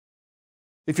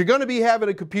If you're going to be having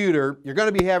a computer, you're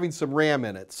going to be having some RAM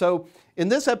in it. So in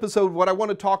this episode, what I want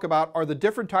to talk about are the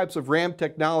different types of RAM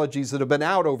technologies that have been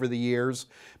out over the years,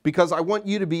 because I want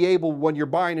you to be able, when you're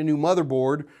buying a new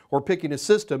motherboard or picking a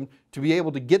system, to be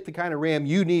able to get the kind of RAM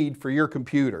you need for your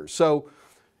computer. So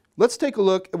let's take a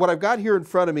look. What I've got here in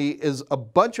front of me is a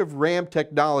bunch of RAM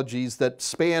technologies that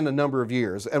span a number of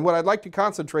years. And what I'd like to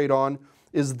concentrate on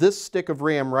is this stick of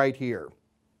RAM right here.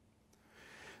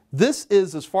 This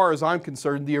is, as far as I'm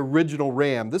concerned, the original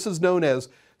RAM. This is known as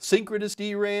synchronous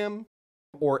DRAM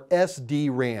or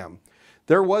SDRAM.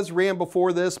 There was RAM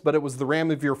before this, but it was the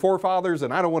RAM of your forefathers,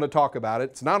 and I don't want to talk about it.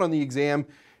 It's not on the exam,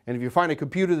 and if you find a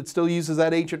computer that still uses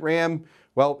that ancient RAM,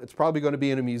 well, it's probably going to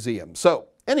be in a museum. So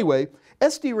anyway,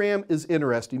 SDRAM is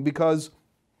interesting because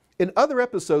in other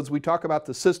episodes we talk about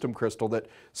the system crystal that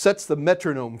sets the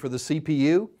metronome for the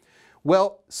CPU.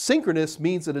 Well, synchronous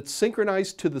means that it's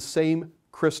synchronized to the same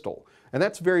crystal. And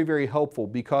that's very, very helpful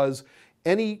because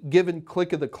any given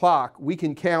click of the clock, we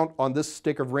can count on this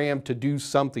stick of RAM to do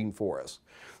something for us.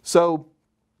 So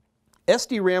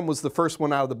SDRAM was the first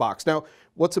one out of the box. Now,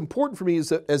 what's important for me is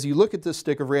that as you look at this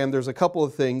stick of RAM, there's a couple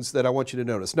of things that I want you to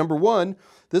notice. Number one,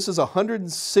 this is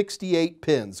 168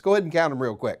 pins. Go ahead and count them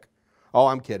real quick. Oh,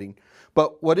 I'm kidding.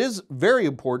 But what is very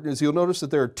important is you'll notice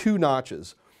that there are two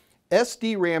notches.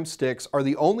 SDRAM sticks are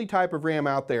the only type of RAM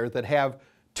out there that have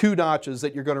two notches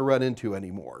that you're going to run into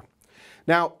anymore.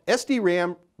 Now,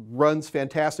 SDRAM runs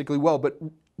fantastically well, but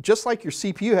just like your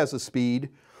CPU has a speed,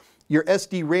 your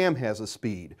SDRAM has a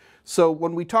speed. So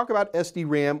when we talk about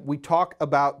SDRAM, we talk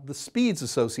about the speeds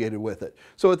associated with it.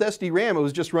 So with SDRAM, it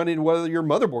was just running whether your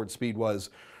motherboard speed was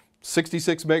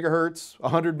 66 megahertz,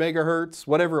 100 megahertz,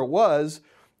 whatever it was,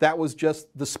 that was just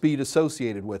the speed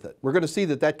associated with it. We're going to see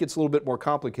that that gets a little bit more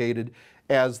complicated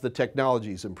as the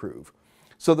technologies improve.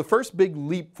 So the first big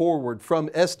leap forward from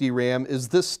SDRAM is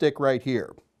this stick right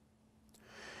here.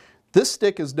 This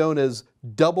stick is known as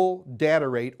double data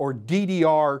rate or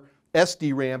DDR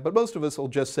SDRAM, but most of us will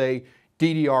just say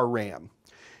DDR RAM.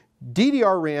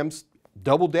 DDR RAM's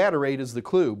double data rate is the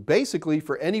clue. Basically,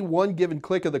 for any one given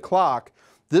click of the clock,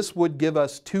 this would give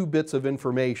us 2 bits of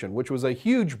information, which was a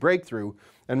huge breakthrough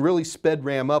and really sped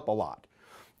RAM up a lot.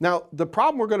 Now, the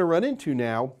problem we're going to run into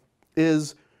now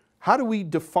is how do we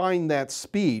define that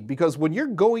speed? Because when you're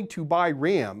going to buy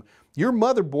RAM, your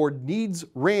motherboard needs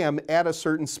RAM at a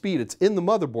certain speed. It's in the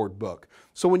motherboard book.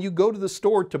 So when you go to the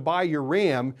store to buy your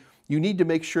RAM, you need to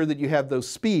make sure that you have those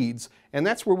speeds, and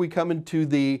that's where we come into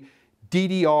the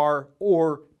DDR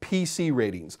or PC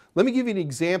ratings. Let me give you an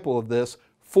example of this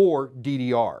for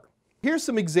DDR. Here's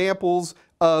some examples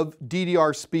of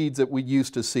DDR speeds that we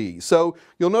used to see. So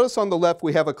you'll notice on the left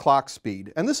we have a clock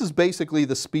speed, and this is basically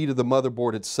the speed of the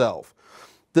motherboard itself.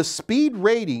 The speed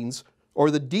ratings,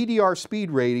 or the DDR speed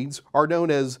ratings, are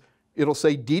known as, it'll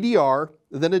say DDR,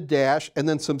 then a dash, and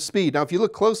then some speed. Now if you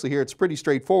look closely here, it's pretty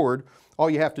straightforward. All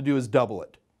you have to do is double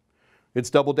it.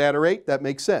 It's double data rate, that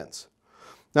makes sense.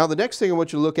 Now the next thing I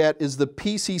want you to look at is the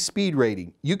PC speed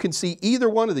rating. You can see either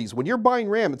one of these. When you're buying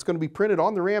RAM, it's going to be printed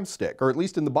on the RAM stick, or at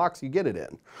least in the box you get it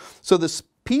in. So the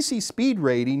PC speed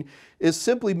rating is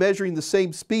simply measuring the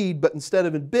same speed, but instead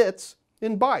of in bits,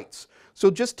 in bytes.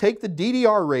 So just take the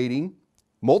DDR rating,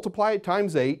 multiply it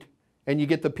times 8, and you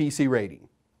get the PC rating.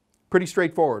 Pretty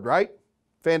straightforward, right?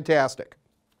 Fantastic.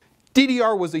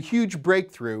 DDR was a huge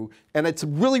breakthrough, and it's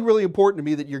really, really important to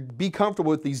me that you be comfortable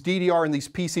with these DDR and these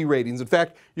PC ratings. In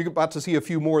fact, you're about to see a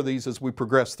few more of these as we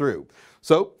progress through.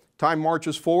 So, time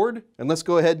marches forward, and let's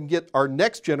go ahead and get our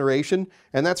next generation,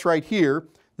 and that's right here.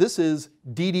 This is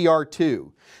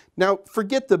DDR2. Now,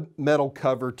 forget the metal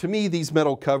cover. To me, these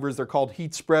metal covers, they're called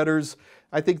heat spreaders.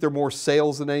 I think they're more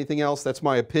sales than anything else. That's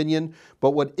my opinion.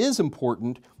 But what is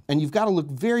important, and you've got to look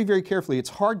very, very carefully, it's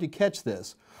hard to catch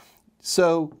this.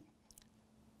 So,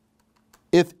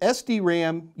 if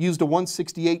SDRAM used a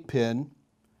 168 pin,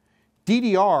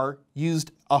 DDR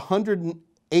used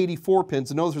 184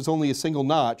 pins, and notice there's only a single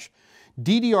notch.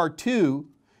 DDR2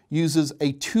 uses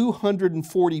a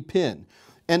 240 pin.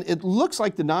 And it looks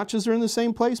like the notches are in the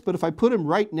same place, but if I put them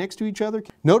right next to each other,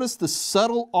 notice the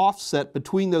subtle offset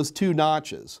between those two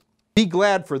notches. Be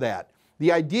glad for that.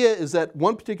 The idea is that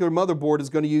one particular motherboard is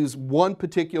going to use one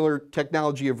particular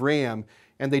technology of RAM,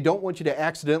 and they don't want you to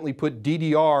accidentally put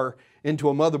DDR into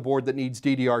a motherboard that needs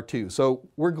DDR2. So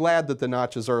we're glad that the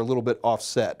notches are a little bit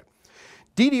offset.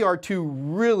 DDR2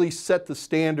 really set the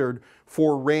standard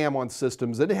for RAM on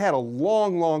systems, and it had a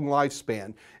long, long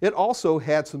lifespan. It also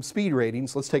had some speed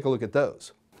ratings. Let's take a look at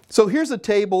those. So here's a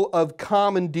table of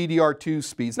common DDR2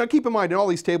 speeds. Now keep in mind, in all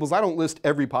these tables, I don't list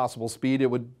every possible speed.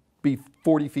 It would be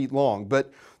 40 feet long,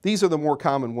 but these are the more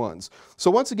common ones.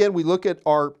 So once again, we look at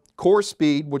our core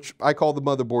speed, which I call the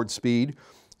motherboard speed,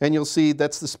 and you'll see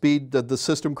that's the speed of the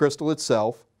system crystal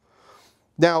itself.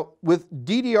 Now with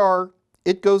DDR,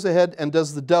 it goes ahead and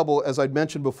does the double, as I'd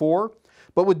mentioned before,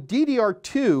 but with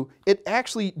DDR2, it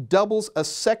actually doubles a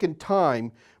second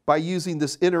time by using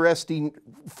this interesting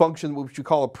function which you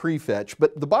call a prefetch.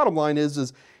 But the bottom line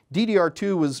is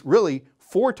DDR2 was really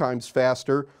 4 times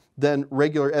faster than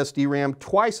regular SDRAM,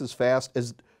 twice as fast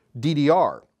as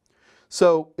DDR.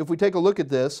 So if we take a look at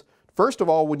this, first of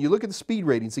all, when you look at the speed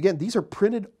ratings, again, these are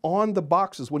printed on the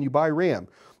boxes when you buy RAM.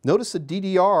 Notice the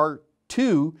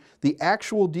DDR2, the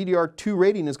actual DDR2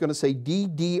 rating is going to say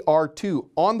DDR2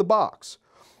 on the box.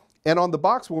 And on the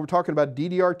box, when we're talking about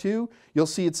DDR2, you'll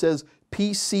see it says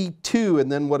PC2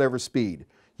 and then whatever speed.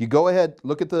 You go ahead,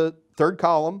 look at the third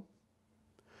column,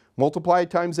 multiply it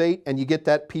times 8, and you get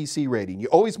that PC rating. You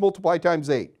always multiply times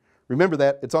 8. Remember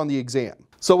that, it's on the exam.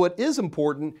 So what is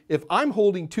important, if I'm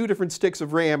holding 2 different sticks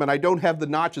of RAM and I don't have the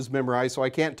notches memorized so I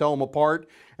can't tell them apart,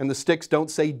 and the sticks don't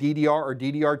say DDR or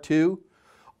DDR2,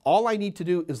 all I need to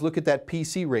do is look at that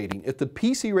PC rating. If the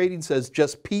PC rating says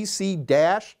just PC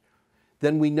dash,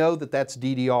 then we know that that's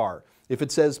DDR. If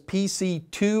it says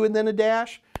PC2 and then a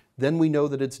dash, then we know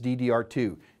that it's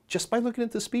DDR2, just by looking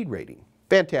at the speed rating.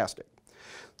 Fantastic.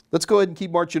 Let's go ahead and keep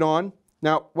marching on.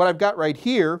 Now, what I've got right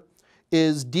here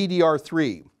is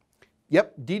DDR3.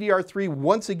 Yep, DDR3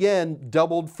 once again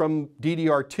doubled from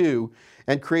DDR2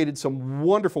 and created some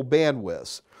wonderful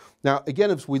bandwidths. Now,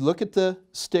 again, if we look at the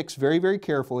sticks very, very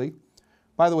carefully,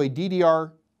 by the way,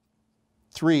 DDR3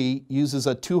 uses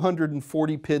a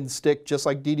 240 pin stick just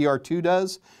like DDR2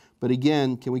 does, but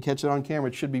again, can we catch it on camera?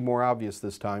 It should be more obvious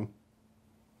this time.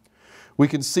 We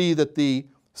can see that the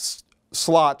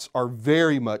slots are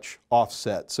very much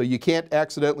offset, so you can't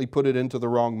accidentally put it into the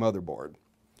wrong motherboard.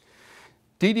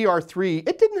 DDR3,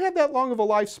 it didn't have that long of a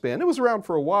lifespan. It was around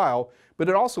for a while, but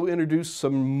it also introduced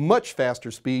some much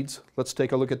faster speeds. Let's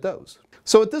take a look at those.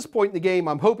 So at this point in the game,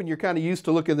 I'm hoping you're kind of used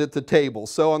to looking at the table.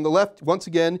 So on the left, once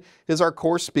again, is our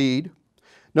core speed.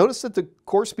 Notice that the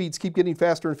core speeds keep getting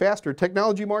faster and faster.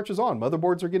 Technology marches on.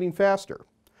 Motherboards are getting faster.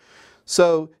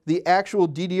 So the actual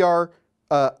DDR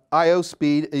I/O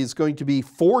speed is going to be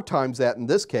 4 times that in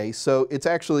this case. So it's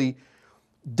actually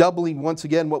doubling once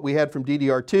again what we had from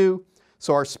DDR2.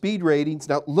 So our speed ratings,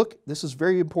 now look, this is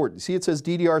very important. See it says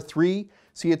DDR3,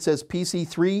 see it says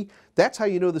PC3. That's how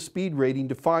you know the speed rating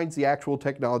defines the actual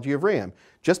technology of RAM.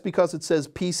 Just because it says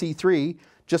PC3,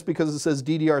 just because it says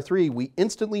DDR3, we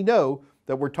instantly know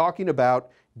that we're talking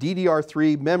about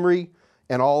DDR3 memory,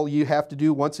 and all you have to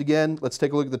do, once again, let's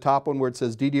take a look at the top one where it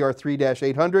says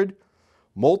DDR3-800,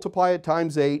 multiply it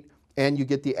times 8, and you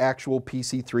get the actual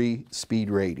PC3 speed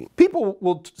rating. People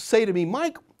will say to me,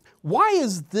 Mike, why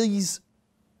is these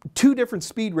 2 different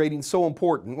speed ratings so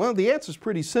important? Well, the answer is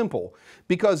pretty simple.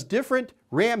 Because different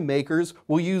RAM makers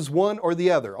will use one or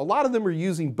the other. A lot of them are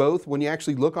using both when you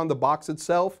actually look on the box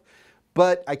itself,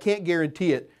 but I can't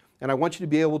guarantee it. And I want you to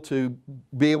be able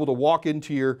to walk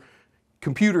into your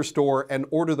computer store and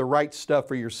order the right stuff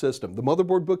for your system. The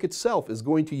motherboard book itself is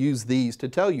going to use these to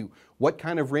tell you what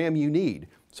kind of RAM you need.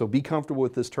 So be comfortable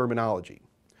with this terminology.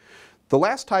 The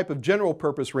last type of general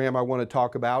purpose RAM I want to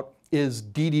talk about is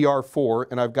DDR4,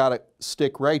 and I've got a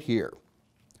stick right here.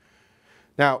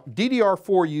 Now,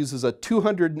 DDR4 uses a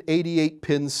 288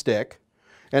 pin stick,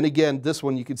 and again, this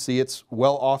one you can see it's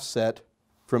well offset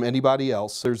from anybody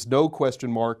else. There's no question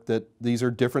mark that these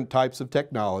are different types of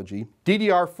technology.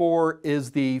 DDR4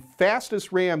 is the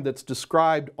fastest RAM that's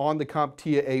described on the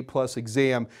CompTIA A+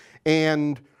 exam,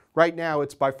 and right now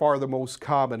it's by far the most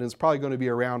common, and it's probably going to be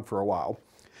around for a while.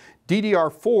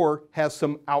 DDR4 has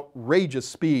some outrageous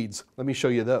speeds. Let me show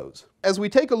you those. As we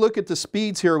take a look at the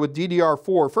speeds here with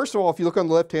DDR4, first of all, if you look on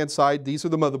the left-hand side, these are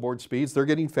the motherboard speeds. They're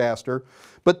getting faster.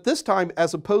 But this time,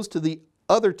 as opposed to the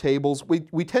other tables,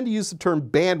 we tend to use the term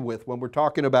bandwidth when we're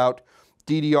talking about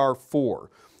DDR4.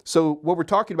 So what we're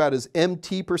talking about is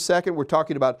MT per second. We're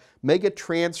talking about mega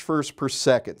transfers per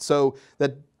second. So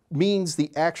that means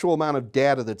the actual amount of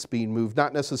data that's being moved,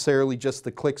 not necessarily just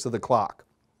the clicks of the clock.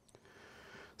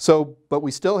 So, but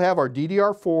we still have our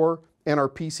DDR4 and our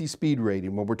PC speed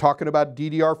rating. When we're talking about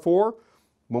DDR4,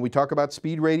 when we talk about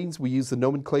speed ratings, we use the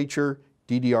nomenclature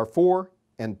DDR4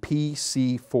 and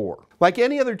PC4. Like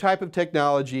any other type of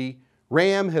technology,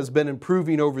 RAM has been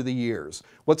improving over the years.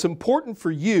 What's important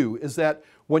for you is that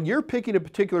when you're picking a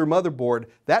particular motherboard,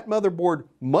 that motherboard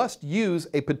must use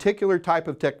a particular type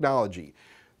of technology.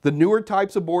 The newer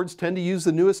types of boards tend to use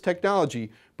the newest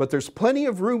technology, but there's plenty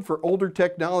of room for older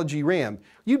technology RAM.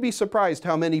 You'd be surprised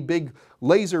how many big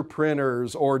laser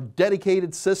printers or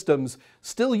dedicated systems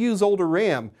still use older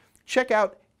RAM. Check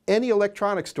out any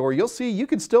electronics store, you'll see you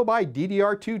can still buy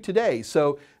DDR2 today.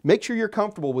 So make sure you're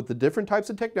comfortable with the different types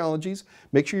of technologies,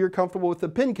 make sure you're comfortable with the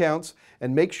pin counts,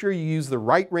 and make sure you use the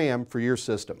right RAM for your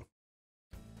system.